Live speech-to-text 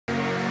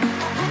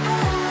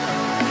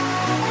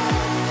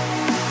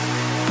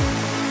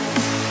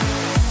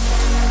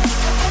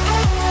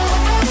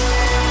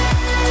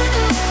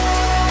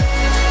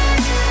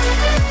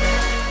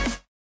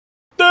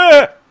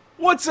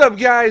What's up,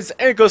 guys?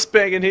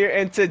 Anklespankin here,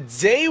 and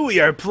today we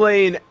are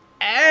playing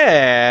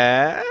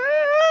as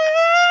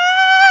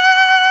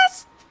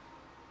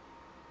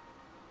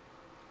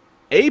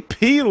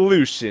AP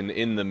Lucian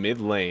in the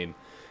mid lane.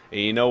 And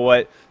you know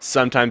what?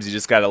 Sometimes you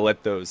just gotta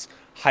let those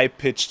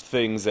high-pitched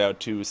things out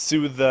to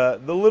soothe the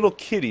little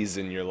kitties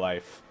in your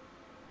life.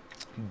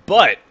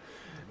 But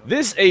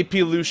this AP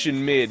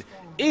Lucian mid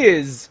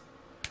is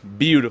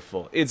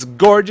beautiful. It's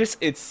gorgeous.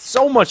 It's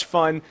so much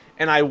fun,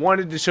 and I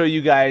wanted to show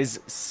you guys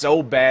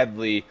so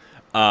badly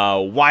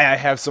why I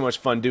have so much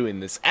fun doing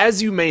this.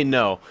 As you may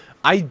know,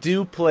 I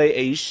do play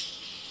a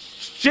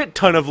shit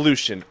ton of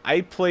Lucian.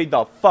 I played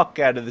the fuck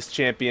out of this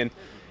champion,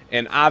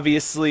 and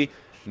obviously,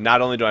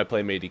 not only do I play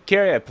him AD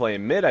carry, I play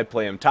him mid, I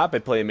play him top, I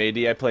play him AD,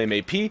 I play him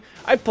AP,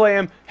 I play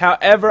him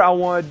however I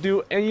want to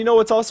do, and you know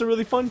what's also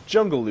really fun?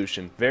 Jungle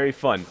Lucian. Very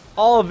fun.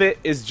 All of it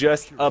is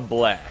just a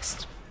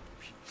blast.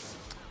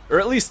 Or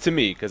at least to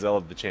me, because I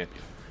love the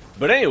champion.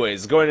 But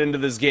anyways, going into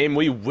this game,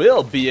 we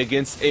will be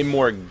against a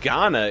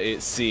Morgana,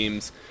 it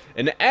seems.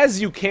 And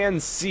as you can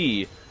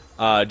see,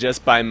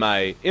 just by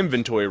my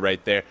inventory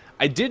right there,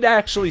 I did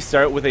actually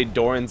start with a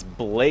Doran's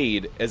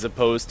Blade as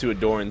opposed to a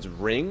Doran's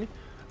Ring.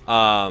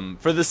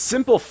 For the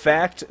simple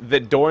fact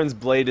that Doran's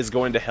Blade is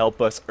going to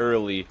help us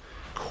early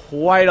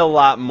quite a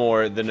lot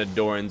more than a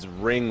Doran's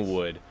Ring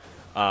would.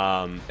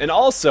 And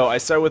also, I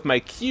start with my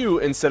Q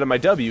instead of my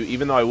W,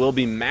 even though I will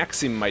be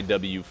maxing my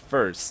W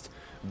first,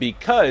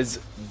 because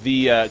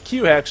the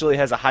Q actually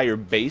has a higher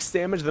base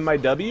damage than my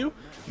W,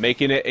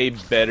 making it a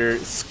better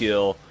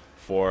skill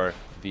for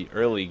the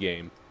early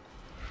game.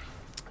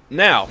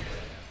 Now,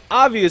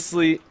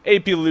 obviously,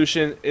 AP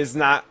Lucian is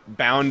not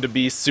bound to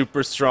be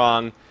super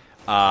strong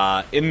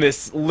in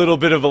this little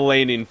bit of a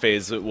laning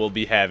phase that we'll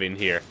be having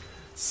here.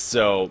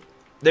 So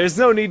there's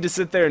no need to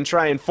sit there and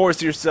try and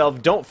force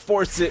yourself. Don't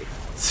force it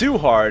too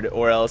hard,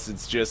 or else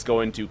it's just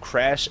going to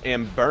crash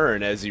and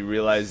burn as you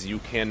realize you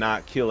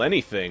cannot kill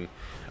anything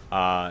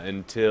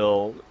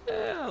until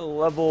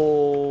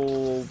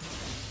level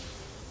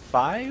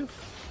 5,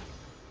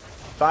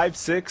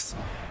 6.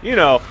 You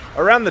know,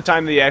 around the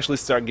time that you actually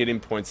start getting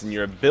points in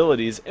your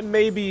abilities, and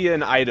maybe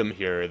an item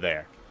here or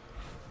there.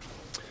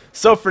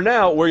 So for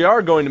now, we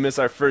are going to miss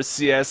our first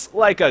CS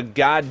like a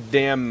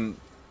goddamn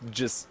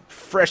just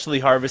freshly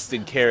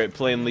harvested carrot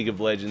playing League of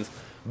Legends.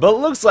 But it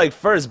looks like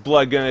first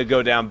blood gonna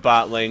go down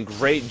bot lane.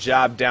 Great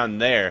job down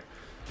there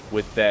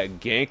with that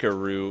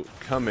gankaroo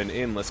coming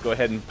in. Let's go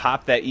ahead and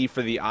pop that E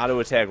for the auto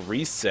attack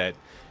reset,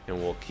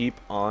 and we'll keep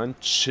on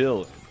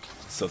chilling.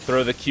 So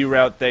throw the Q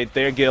route right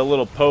there, get a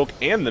little poke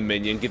and the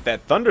minion, get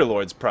that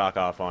Thunderlord's proc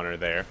off on her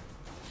there.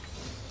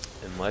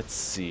 And let's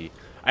see.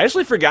 I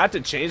actually forgot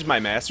to change my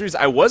Masteries.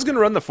 I was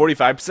gonna run the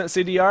 45%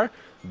 CDR,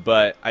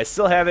 but I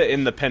still have it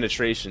in the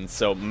penetration,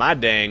 so my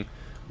dang.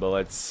 But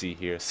let's see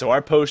here. So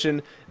our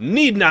potion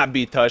need not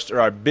be touched,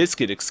 or our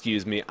biscuit,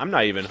 excuse me. I'm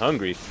not even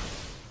hungry.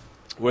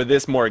 Where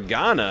this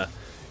Morgana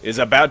is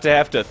about to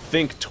have to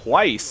think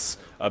twice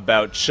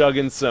about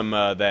chugging some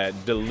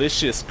that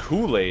delicious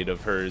Kool-Aid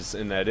of hers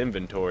in that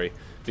inventory,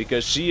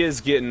 because she is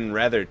getting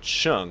rather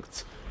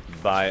chunked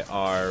by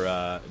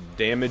our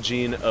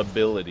damaging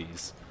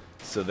abilities.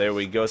 So there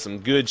we go, some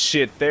good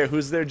shit there.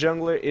 Who's their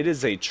jungler? It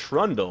is a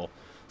Trundle.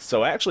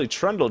 So actually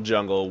Trundle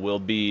jungle will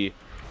be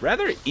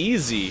rather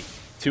easy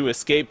to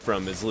escape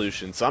from as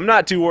Lucian. So I'm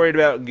not too worried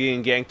about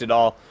getting ganked at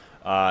all,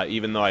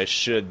 even though I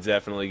should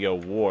definitely go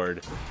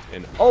ward.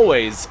 And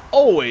always,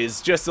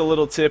 just a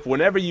little tip,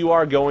 whenever you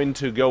are going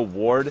to go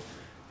ward,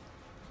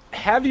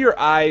 have your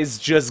eyes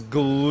just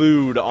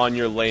glued on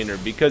your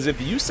laner, because if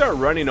you start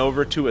running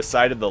over to a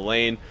side of the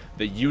lane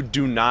that you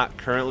do not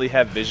currently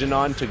have vision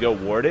on to go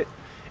ward it,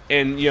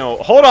 and, you know,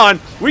 hold on,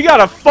 we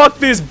gotta fuck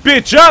this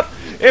bitch up,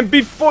 and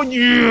before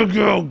you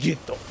go,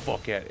 get the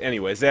fuck out.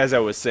 Anyways, as I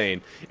was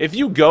saying, if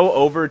you go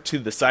over to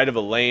the side of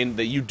a lane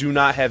that you do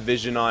not have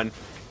vision on,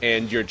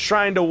 and you're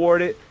trying to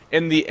ward it,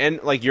 and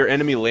your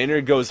enemy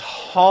laner goes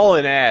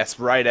hauling ass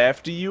right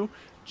after you,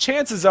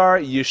 chances are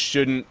you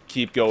shouldn't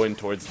keep going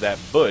towards that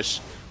bush,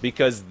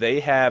 because they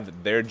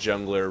have their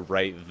jungler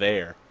right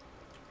there.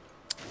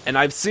 And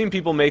I've seen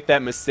people make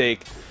that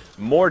mistake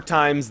more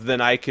times than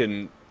I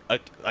can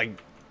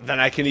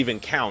even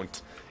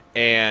count,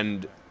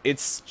 and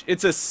it's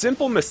a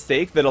simple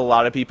mistake that a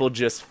lot of people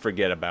just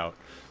forget about.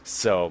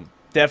 So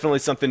definitely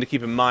something to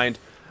keep in mind.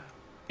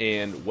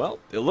 And well,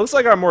 it looks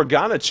like our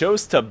Morgana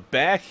chose to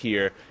back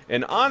here,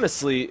 and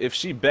honestly, if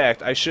she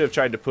backed, I should have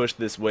tried to push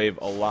this wave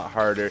a lot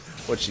harder.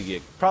 What'd she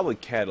get? Probably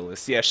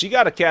Catalyst. Yeah, she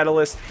got a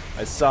Catalyst.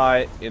 I saw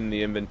it in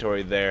the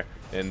inventory there,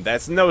 and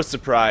that's no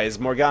surprise.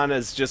 Morgana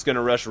is just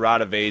gonna rush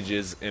Rod of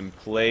Ages and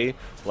play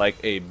like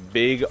a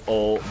big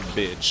ol'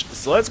 bitch.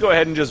 So let's go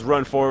ahead and just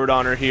run forward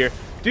on her here,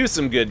 do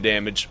some good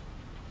damage.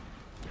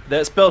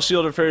 That spell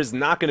shield of hers is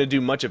not gonna do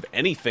much of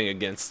anything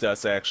against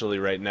us actually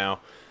right now,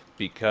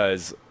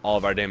 because all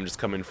of our damage is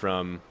coming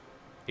from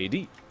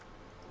AD.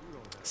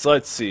 So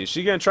let's see, is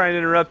she gonna try and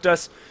interrupt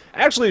us?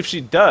 Actually, if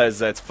she does,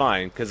 that's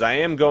fine, because I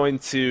am going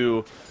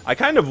to, I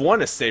kind of want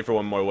to stay for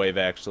one more wave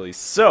actually.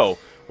 So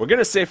We're going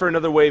to stay for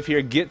another wave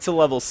here, get to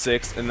level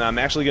 6, and then I'm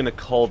actually going to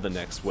cull the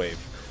next wave.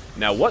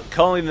 Now, what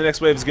culling the next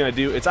wave is going to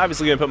do, it's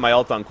obviously going to put my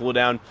ult on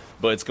cooldown,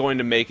 but it's going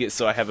to make it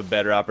so I have a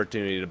better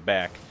opportunity to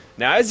back.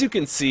 Now, as you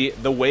can see,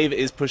 the wave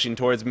is pushing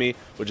towards me,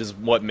 which is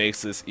what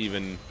makes this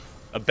even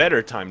a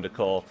better time to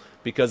cull,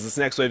 because this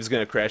next wave is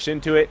going to crash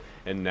into it,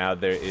 and now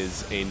there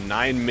is a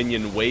 9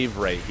 minion wave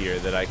right here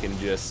that I can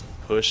just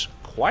push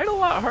quite a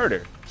lot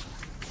harder.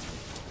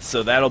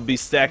 So that'll be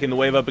stacking the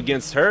wave up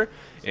against her,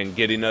 and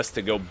getting us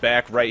to go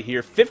back right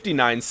here.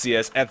 59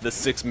 CS at the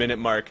 6-minute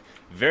mark.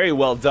 Very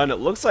well done. It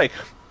looks like...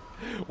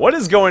 What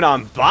is going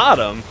on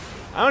bottom?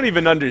 I don't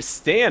even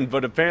understand,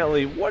 but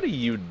apparently... What are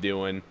you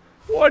doing?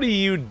 What are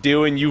you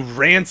doing, you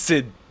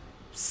rancid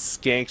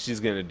skank? She's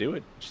gonna do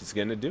it. She's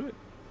gonna do it.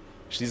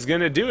 She's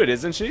gonna do it,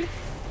 isn't she?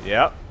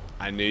 Yep.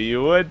 I knew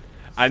you would.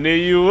 I knew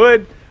you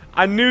would.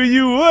 I knew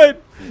you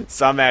would.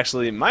 So I'm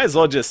actually... Might as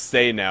well just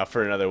stay now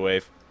for another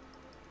wave.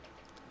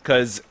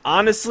 Because,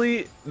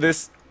 honestly,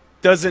 this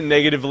doesn't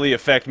negatively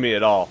affect me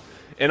at all.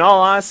 In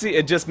all honesty,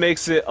 it just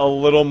makes it a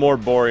little more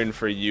boring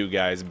for you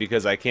guys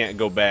because I can't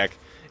go back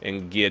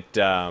and get,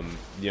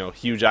 you know,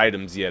 huge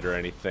items yet or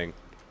anything.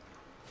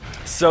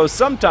 So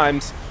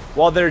sometimes,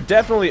 while there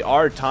definitely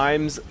are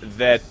times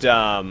that,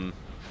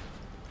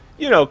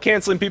 you know,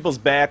 canceling people's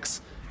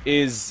backs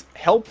is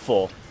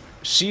helpful,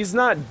 she's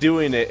not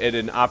doing it at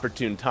an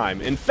opportune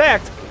time. In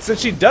fact, since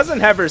she doesn't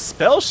have her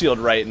spell shield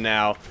right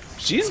now,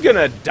 she's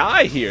gonna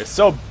die here.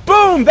 So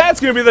boom, that's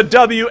gonna be the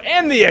W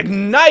and the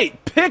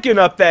ignite picking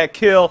up that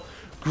kill.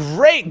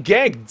 Great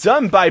gank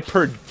done by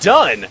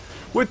Perdun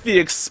with the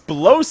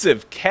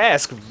explosive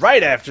cask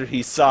right after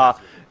he saw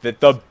that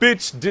the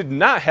bitch did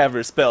not have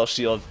her spell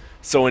shield.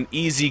 So an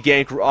easy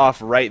gank off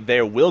right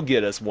there will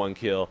get us 1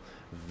 kill.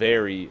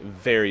 Very,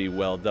 very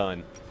well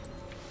done.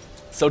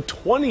 So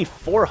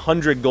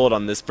 2,400 gold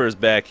on this first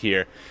back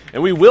here,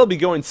 and we will be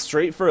going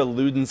straight for a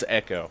Luden's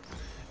Echo.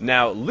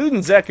 Now,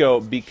 Luden's Echo,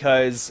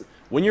 because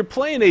when you're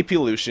playing AP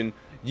Lucian,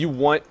 you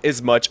want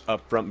as much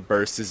upfront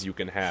burst as you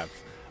can have.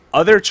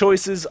 Other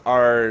choices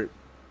are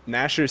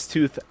Gnasher's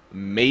Tooth,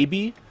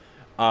 maybe.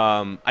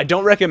 I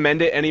don't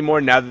recommend it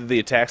anymore now that the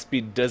attack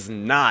speed does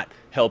not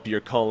help your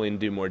culling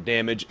do more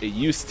damage. It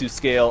used to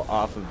scale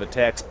off of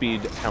attack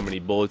speed, how many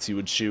bullets you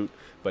would shoot,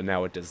 but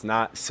now it does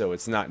not, so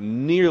it's not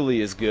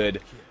nearly as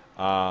good.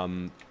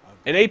 And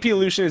AP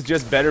Lucian is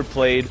just better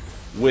played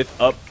with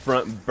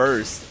upfront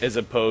burst as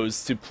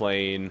opposed to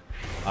playing,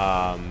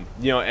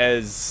 you know,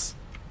 as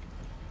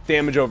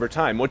damage over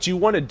time. What you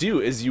want to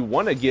do is you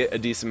want to get a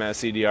decent amount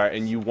of CDR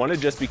and you want to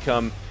just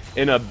become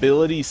an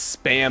ability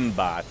spam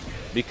bot,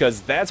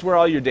 because that's where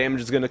all your damage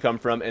is going to come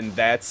from and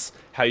that's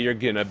how you're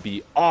going to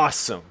be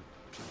awesome.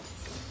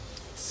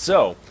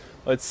 So,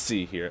 let's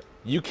see here.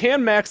 You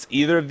can max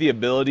either of the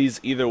abilities,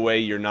 either way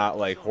you're not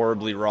like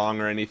horribly wrong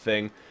or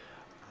anything.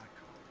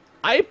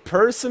 I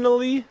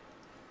personally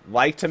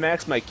like to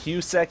max my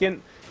Q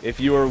second. If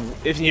you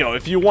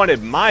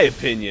wanted my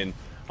opinion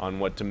on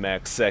what to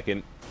max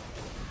second.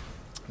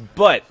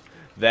 But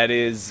that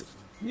is,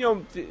 you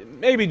know,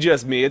 maybe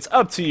just me. It's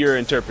up to your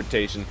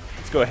interpretation.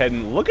 Let's go ahead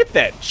and look at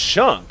that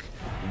chunk.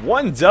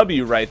 1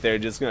 W right there,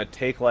 just gonna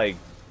take like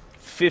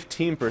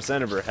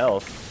 15% of her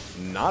health.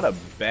 Not a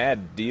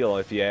bad deal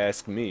if you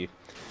ask me.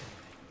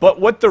 But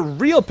what the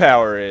real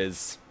power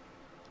is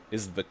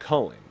the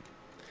culling.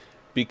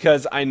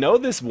 Because I know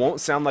this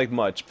won't sound like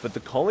much, but the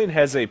culling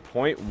has a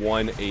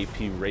 0.1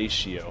 AP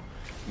ratio.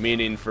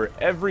 Meaning for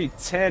every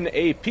 10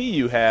 AP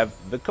you have,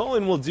 the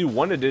culling will do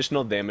 1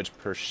 additional damage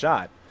per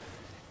shot.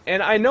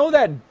 And I know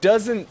that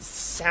doesn't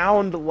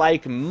sound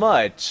like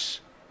much,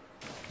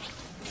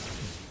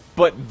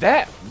 but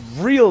that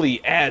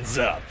really adds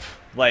up.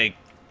 Like,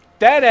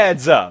 that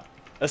adds up.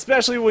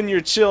 Especially when you're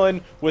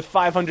chilling with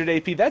 500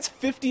 AP, that's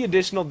 50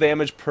 additional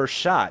damage per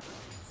shot.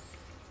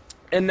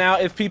 And now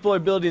if people are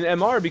building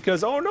MR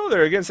because, oh no,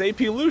 they're against AP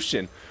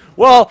Lucian.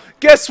 Well,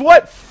 guess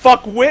what,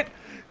 fuckwit?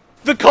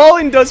 The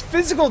calling does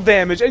physical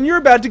damage and you're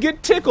about to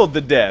get tickled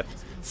to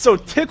death. So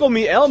Tickle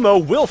Me Elmo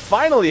will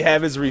finally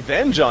have his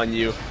revenge on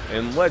you.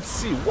 And let's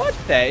see, what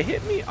that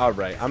hit me?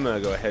 Alright, I'm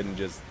gonna go ahead and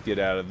just get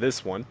out of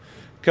this one.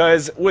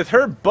 Because with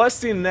her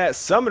busting that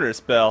summoner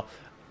spell,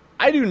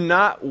 I do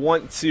not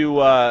want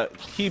to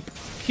keep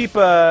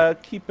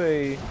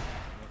a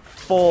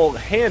full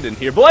hand in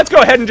here. But let's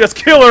go ahead and just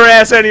kill her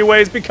ass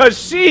anyways, because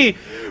she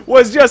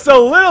was just a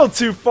little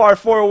too far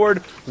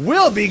forward.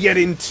 Will be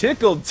getting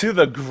tickled to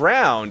the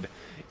ground.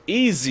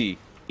 Easy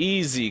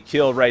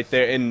kill right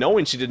there, and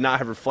knowing she did not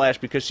have her flash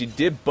because she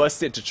did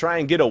bust it to try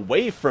and get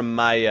away from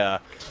my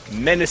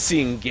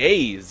menacing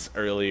gaze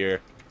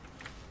earlier,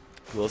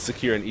 will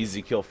secure an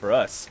easy kill for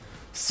us.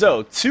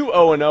 So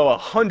 2-0-0,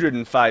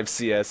 105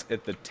 CS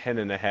at the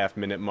 10.5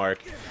 minute mark,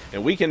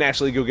 and we can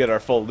actually go get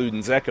our full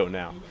Luden's Echo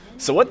now.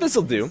 So what this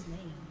will do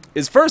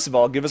is, first of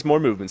all, give us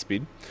more movement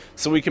speed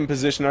so we can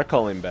position our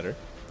culling better.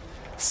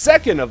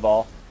 Second of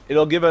all,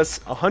 it'll give us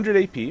 100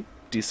 AP,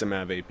 decent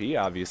amount of AP,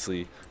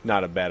 obviously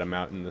not a bad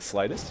amount in the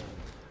slightest.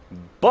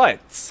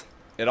 But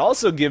it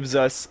also gives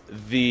us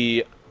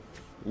the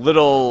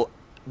little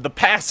the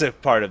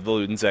passive part of the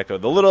Luden's Echo,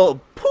 the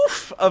little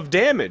poof of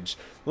damage,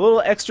 the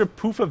little extra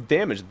poof of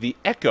damage, the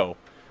echo,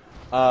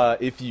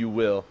 if you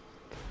will.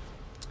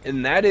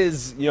 And that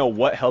is, you know,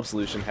 what helps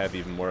Lucian have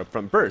even more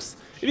upfront bursts.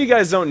 If you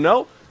guys don't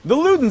know, the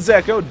Luden's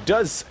Echo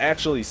does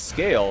actually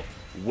scale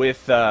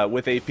with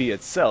AP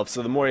itself,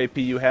 so the more AP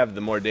you have,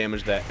 the more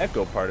damage that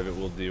echo part of it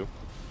will do.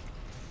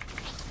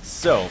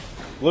 So,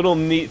 little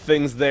neat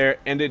things there,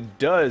 and it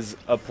does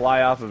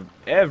apply off of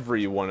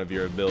every one of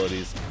your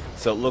abilities.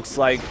 So it looks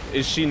like,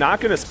 is she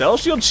not going to spell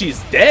shield?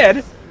 She's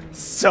dead!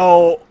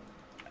 So,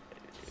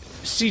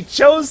 she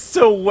chose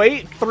to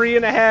wait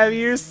 3.5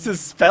 years to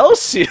spell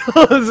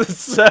shield,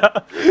 so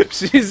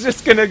she's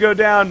just going to go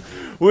down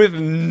with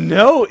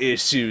no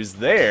issues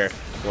there.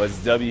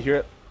 Was W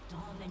here?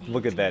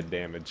 Look at that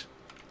damage.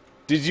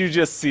 Did you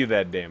just see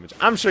that damage?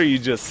 I'm sure you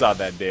just saw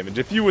that damage.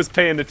 If you was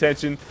paying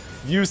attention,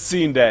 you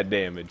seen that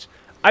damage.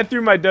 I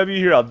threw my W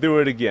here, I'll do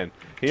it again.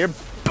 Here,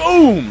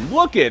 boom!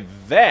 Look at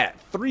that!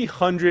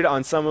 300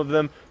 on some of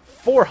them,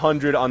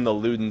 400 on the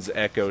Luden's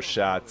Echo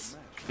shots.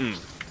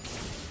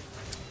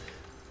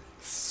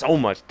 So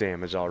much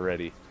damage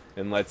already.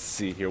 And let's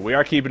see here. We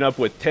are keeping up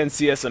with 10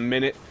 CS a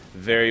minute.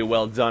 Very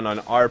well done on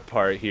our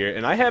part here.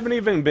 And I haven't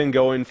even been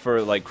going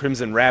for like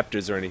Crimson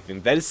Raptors or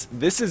anything.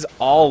 This is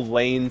all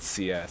lane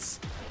CS.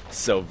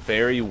 So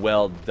very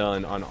well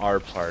done on our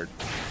part.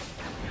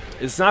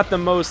 It's not the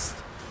most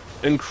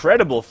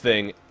incredible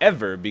thing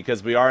ever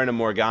because we are in a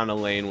Morgana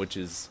lane, which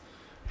is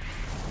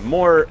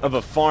more of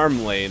a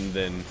farm lane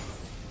than,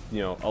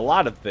 you know, a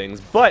lot of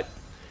things, but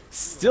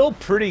still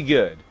pretty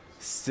good.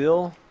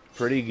 Still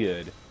pretty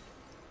good.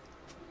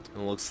 It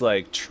looks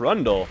like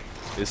Trundle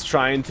is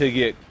trying to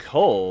get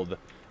cold.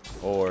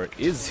 Or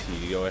is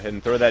he? Go ahead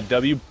and throw that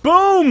W.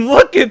 Boom!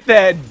 Look at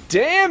that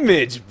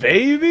damage,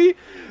 baby!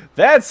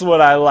 That's what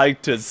I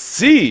like to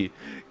see.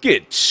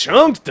 Get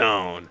chunked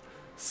on.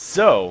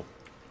 So,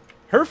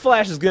 her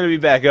flash is going to be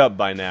back up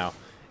by now.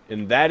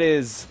 And that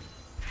is,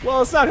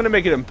 well, it's not going to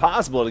make it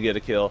impossible to get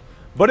a kill,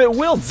 but it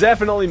will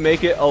definitely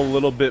make it a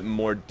little bit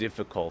more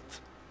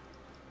difficult.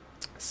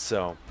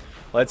 So,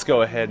 let's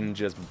go ahead and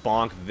just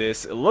bonk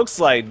this. It looks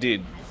like,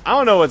 dude, I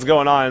don't know what's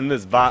going on in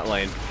this bot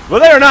lane, but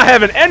they're not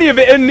having any of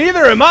it, and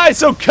neither am I,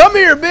 so come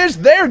here, bitch!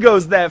 There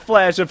goes that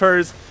flash of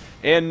hers.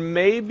 And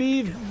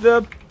maybe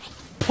the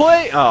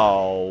play...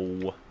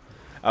 Oh.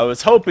 I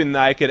was hoping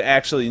that I could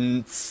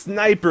actually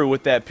sniper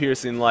with that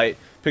piercing light,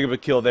 pick up a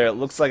kill there. It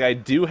looks like I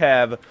do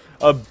have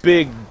a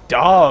big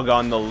dog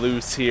on the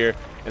loose here,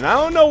 and I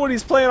don't know what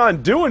he's planning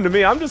on doing to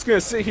me. I'm just going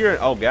to sit here and...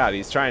 Oh, God,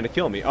 he's trying to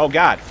kill me. Oh,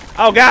 God.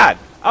 Oh, God.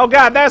 Oh,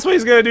 God, that's what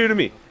he's going to do to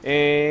me.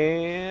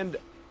 And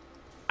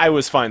I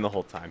was fine the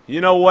whole time. You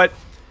know what?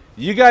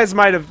 You guys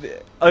might have...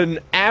 An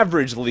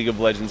average League of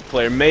Legends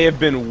player may have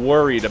been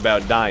worried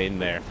about dying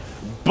there.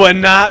 But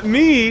not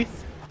me.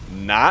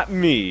 Not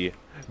me.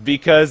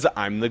 Because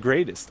I'm the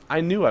greatest. I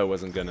knew I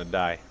wasn't going to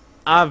die.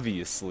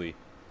 Obviously.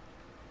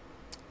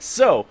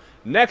 So,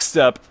 next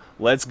up,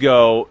 let's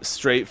go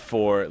straight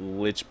for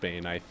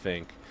Lichbane, I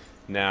think.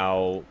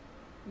 Now...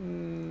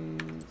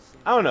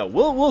 I don't know.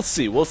 We'll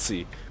see. We'll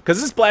see.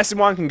 Because this Blasting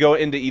Wand can go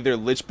into either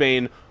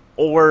Lichbane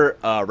or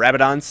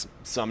Rabadon's,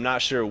 so I'm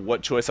not sure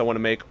what choice I want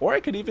to make. Or I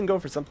could even go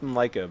for something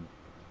like a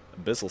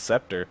Abyssal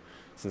Scepter,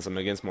 since I'm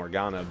against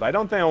Morgana. But I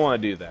don't think I want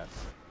to do that.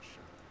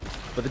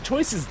 But the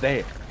choice is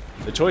there.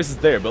 The choice is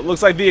there. But it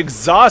looks like the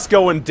exhaust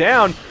going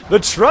down. The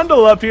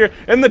Trundle up here.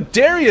 And the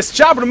Darius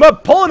chopping him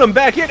up, pulling him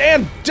back in,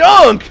 and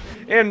dunk!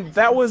 And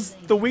that was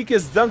the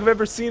weakest dunk I've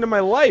ever seen in my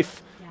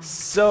life.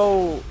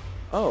 So...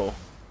 Oh.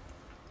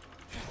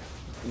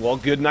 Well,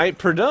 good night,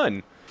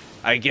 Perdun.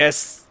 I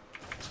guess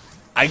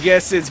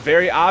it's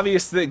very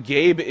obvious that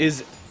Gabe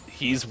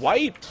he's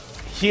white.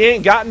 He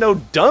ain't got no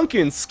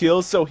dunking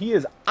skills, so he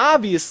is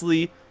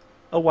obviously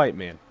a white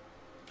man.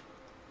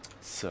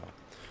 So,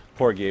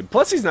 poor Gabe.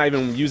 Plus, he's not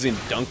even using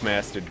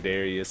Dunkmaster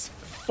Darius.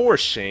 For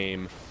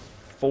shame.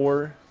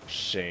 For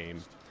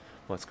shame.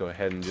 Let's go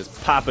ahead and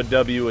just pop a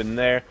W in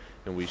there,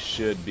 and we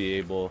should be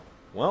able...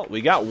 Well,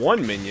 we got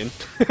one minion.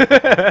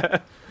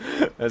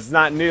 That's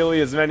not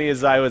nearly as many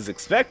as I was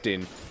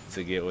expecting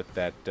to get with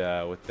that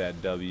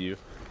W.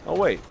 Oh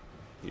wait,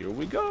 here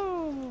we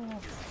go.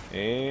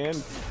 And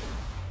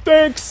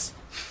thanks.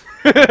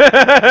 All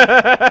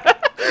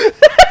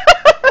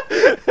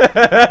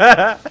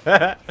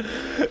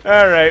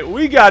right,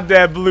 we got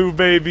that blue,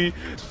 baby.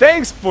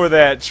 Thanks for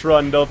that,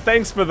 Trundle.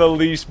 Thanks for the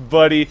leash,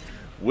 buddy.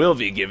 Will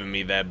be giving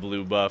me that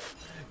blue buff,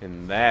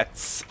 and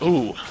that's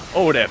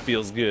oh, that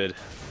feels good.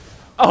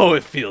 Oh,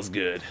 it feels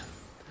good.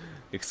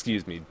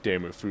 Excuse me,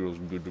 damn, it feels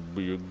good to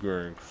be a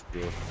gangster.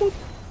 Boop.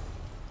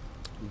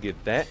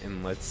 Get that,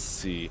 and let's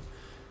see.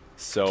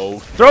 So,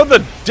 throw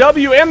the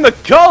W and the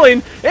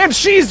culling, and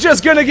she's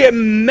just gonna get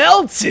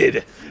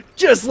melted!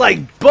 Just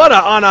like butter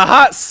on a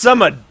hot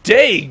summer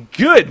day.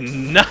 Good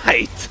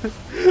night!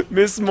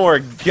 Miss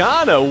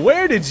Morgana,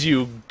 where did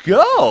you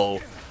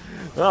go?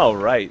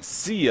 Alright,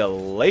 see ya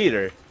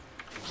later.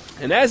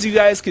 And as you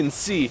guys can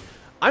see,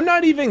 I'm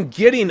not even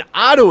getting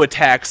auto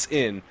attacks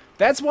in.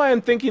 That's why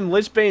I'm thinking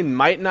Lichbane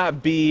might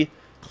not be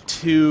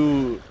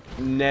too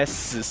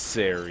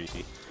necessary.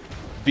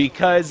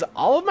 Because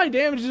all of my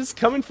damage is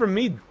coming from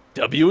me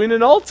Wing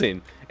and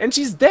ulting. And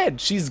she's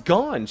dead. She's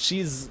gone.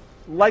 She's,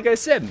 like I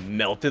said,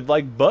 melted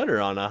like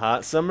butter on a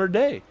hot summer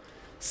day.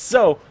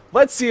 So,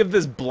 let's see if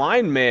this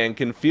blind man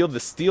can feel the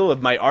steel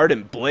of my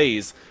ardent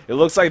blaze. It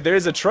looks like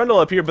there's a Trundle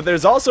up here, but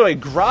there's also a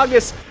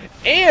Gragas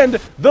and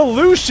the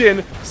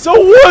Lucian. So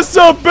what's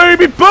up,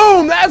 baby?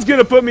 Boom! That's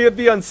gonna put me at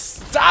the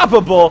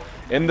unstoppable.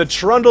 And the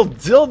Trundle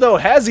dildo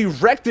has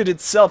erected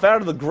itself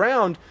out of the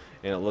ground.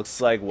 And it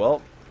looks like,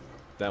 well,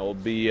 that will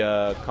be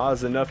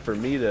cause enough for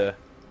me to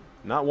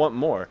not want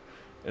more.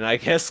 And I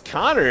guess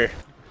Connor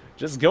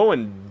just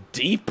going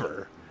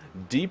deeper.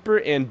 Deeper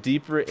and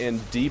deeper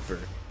and deeper.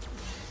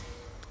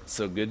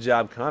 So good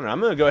job, Connor.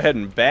 I'm going to go ahead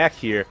and back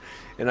here.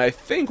 And I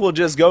think we'll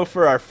just go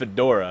for our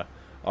fedora.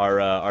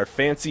 Our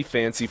fancy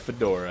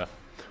fedora.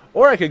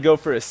 Or I could go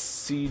for a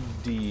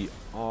CDR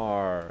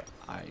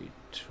item.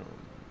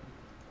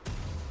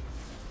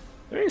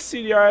 Are there any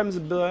CDR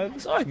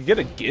items? Oh, I could get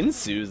a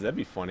Ginsu's. That'd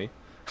be funny.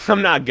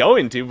 I'm not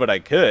going to, but I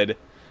could.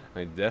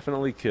 I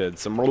definitely could.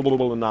 Some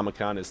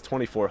Namicon is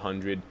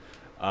 2,400.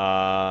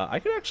 I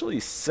could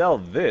actually sell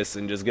this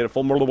and just get a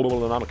full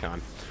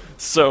Namicon.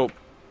 So,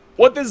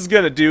 what this is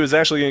going to do is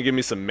actually going to give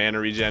me some mana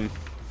regen.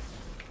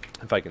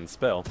 If I can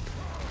spell.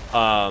 But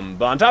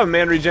on top of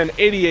mana regen,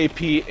 80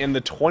 AP and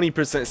the 20%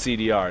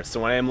 CDR.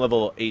 So when I am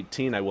level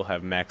 18, I will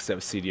have maxed out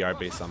CDR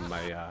based on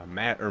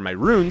my my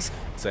runes.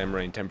 So I'm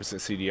running 10%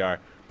 CDR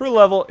per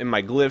level in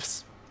my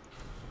glyphs.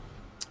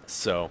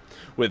 So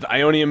with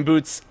Ionian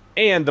boots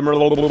and the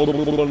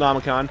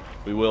Namicon,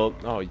 we will.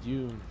 Oh,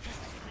 you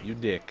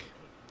dick!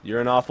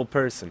 You're an awful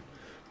person.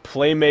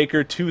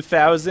 Playmaker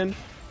 2000.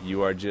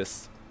 You are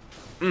just.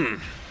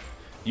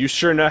 You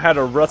sure know how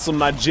to rustle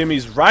my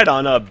jimmies right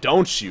on up,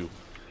 don't you?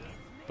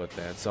 But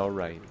that's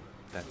alright.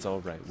 That's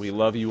alright. We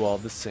love you all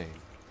the same.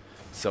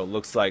 So it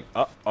looks like...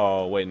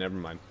 oh, wait, never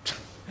mind.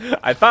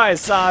 I thought I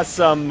saw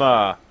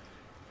some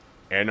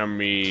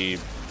enemy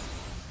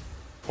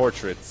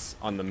portraits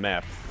on the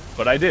map,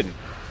 but I didn't.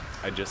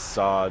 I just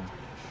saw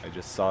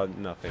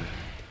nothing.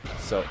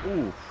 So,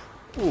 ooh.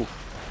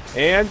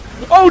 And,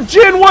 oh,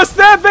 Jin, what's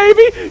that,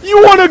 baby?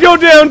 You want to go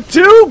down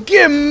too?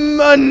 Get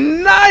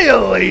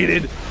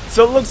annihilated.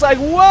 So it looks like,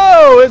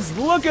 whoa, it's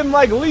looking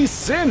like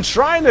Lucian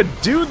trying to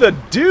do the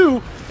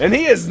do, and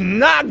he is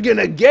not going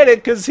to get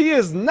it because he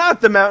is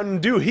not the Mountain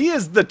Dew. He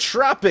is the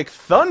Tropic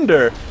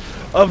Thunder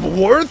of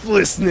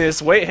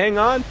worthlessness. Wait, hang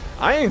on.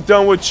 I ain't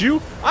done with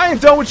you. I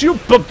ain't done with you,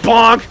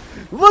 bonk.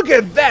 Look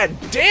at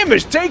that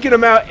damage taking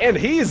him out, and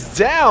he's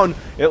down.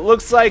 It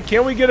looks like,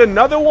 can we get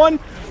another one?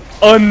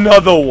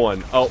 Another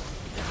one. Oh,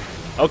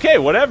 okay,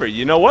 whatever.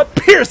 You know what?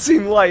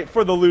 Piercing light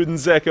for the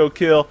Luden's Echo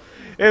kill.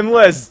 And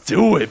let's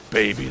do it,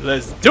 baby.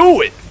 Let's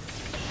do it.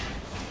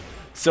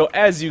 So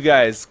as you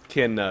guys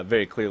can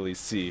very clearly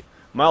see,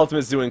 my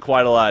ultimate's doing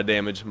quite a lot of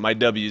damage. My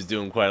W's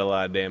doing quite a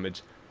lot of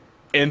damage.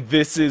 And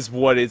this is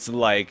what it's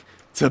like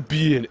to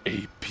be an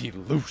AP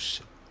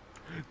Lucian.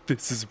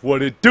 This is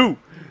what it do.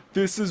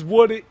 This is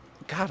what it...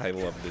 God, I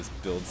love this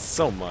build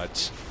so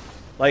much.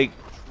 Like,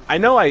 I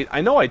know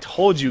I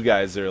told you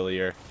guys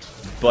earlier,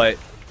 but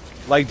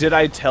like, did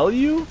I tell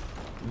you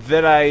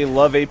that I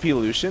love AP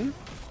Lucian?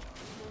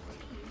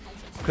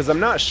 Because I'm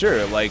not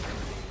sure. Like,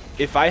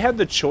 if I had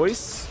the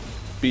choice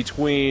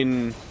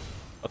between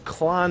a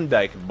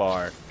Klondike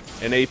bar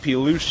and AP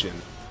Lucian,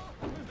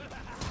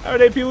 I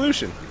would AP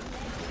Lucian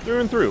through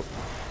and through.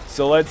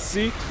 So let's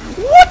see.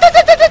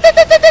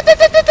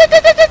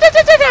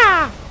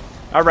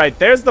 All right,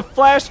 there's the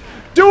flash.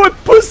 Do it,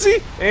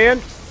 pussy. And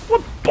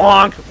what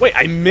bonk? Wait,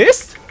 I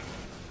missed?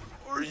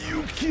 Are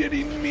you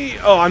kidding me?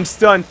 Oh, I'm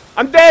stunned.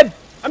 I'm dead.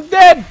 I'm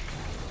dead.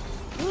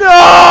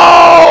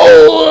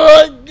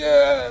 No!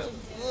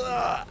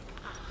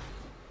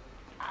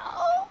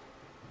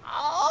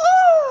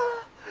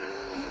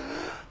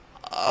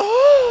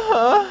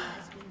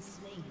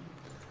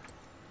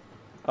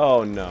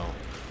 Oh no.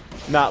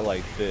 Not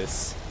like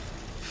this.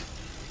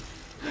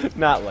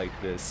 Not like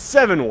this.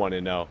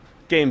 7-1-0.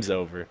 Game's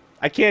over.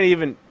 I can't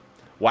even...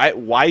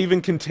 Why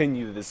even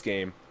continue this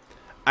game?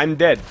 I'm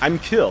dead. I'm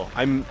kill.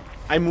 I'm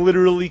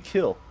literally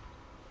kill.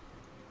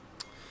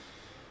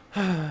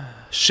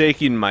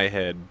 Shaking my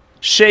head.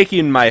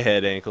 Shaking my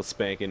head,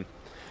 Anklespankin.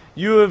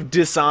 You have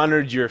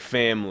dishonored your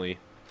family.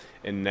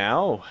 And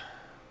now,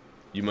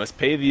 you must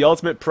pay the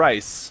ultimate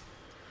price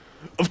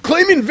of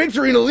claiming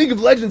victory in a League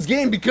of Legends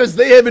game because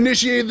they have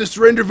initiated the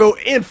surrender vote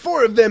and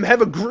 4 of them have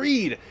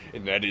agreed.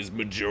 And that is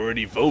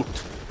majority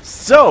vote.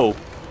 So,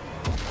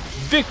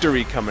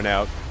 victory coming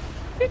out.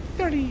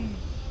 Victory!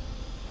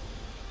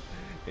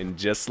 And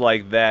just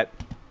like that,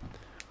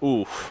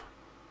 oof,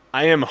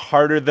 I am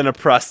harder than a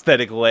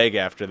prosthetic leg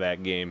after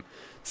that game.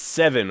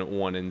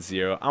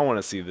 7-1-0. I want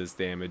to see this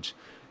damage.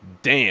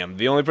 Damn,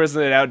 the only person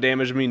that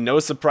outdamaged me,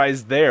 no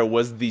surprise there,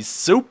 was the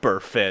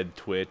super fed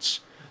Twitch.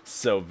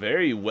 So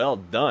very well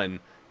done.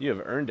 You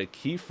have earned a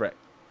key frag.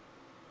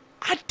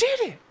 I did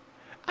it!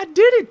 I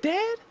did it,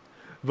 Dad!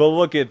 But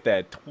look at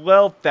that,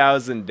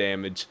 12,000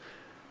 damage.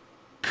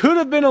 Could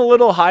have been a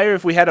little higher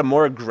if we had a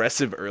more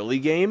aggressive early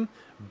game,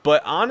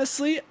 but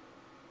honestly,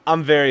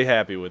 I'm very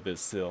happy with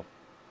this still.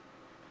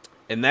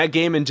 And that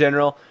game in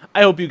general,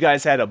 I hope you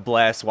guys had a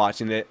blast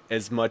watching it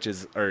as much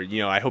as, or,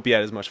 you know, I hope you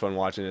had as much fun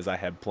watching it as I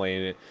had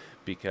playing it.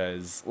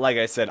 Because, like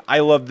I said, I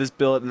love this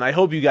build, and I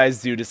hope you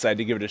guys do decide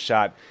to give it a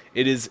shot.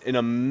 It is an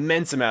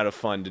immense amount of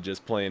fun to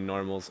just play in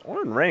normals,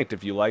 or in ranked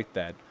if you like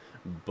that.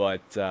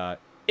 But,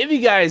 if you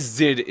guys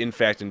did, in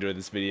fact, enjoy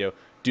this video,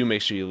 do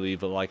make sure you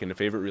leave a like and a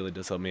favorite. It really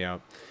does help me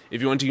out.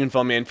 If you want to, you can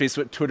follow me on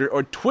Facebook, Twitter,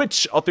 or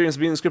Twitch. All three links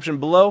will be in the description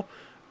below.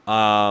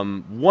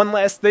 One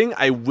last thing,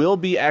 I will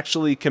be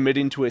actually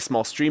committing to a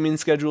small streaming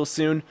schedule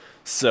soon,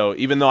 so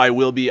even though I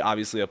will be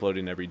obviously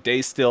uploading every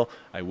day still,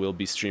 I will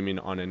be streaming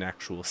on an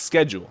actual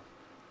schedule.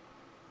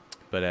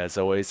 But as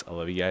always, I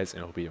love you guys,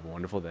 and I hope you have a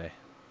wonderful day.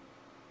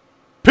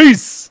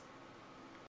 Peace!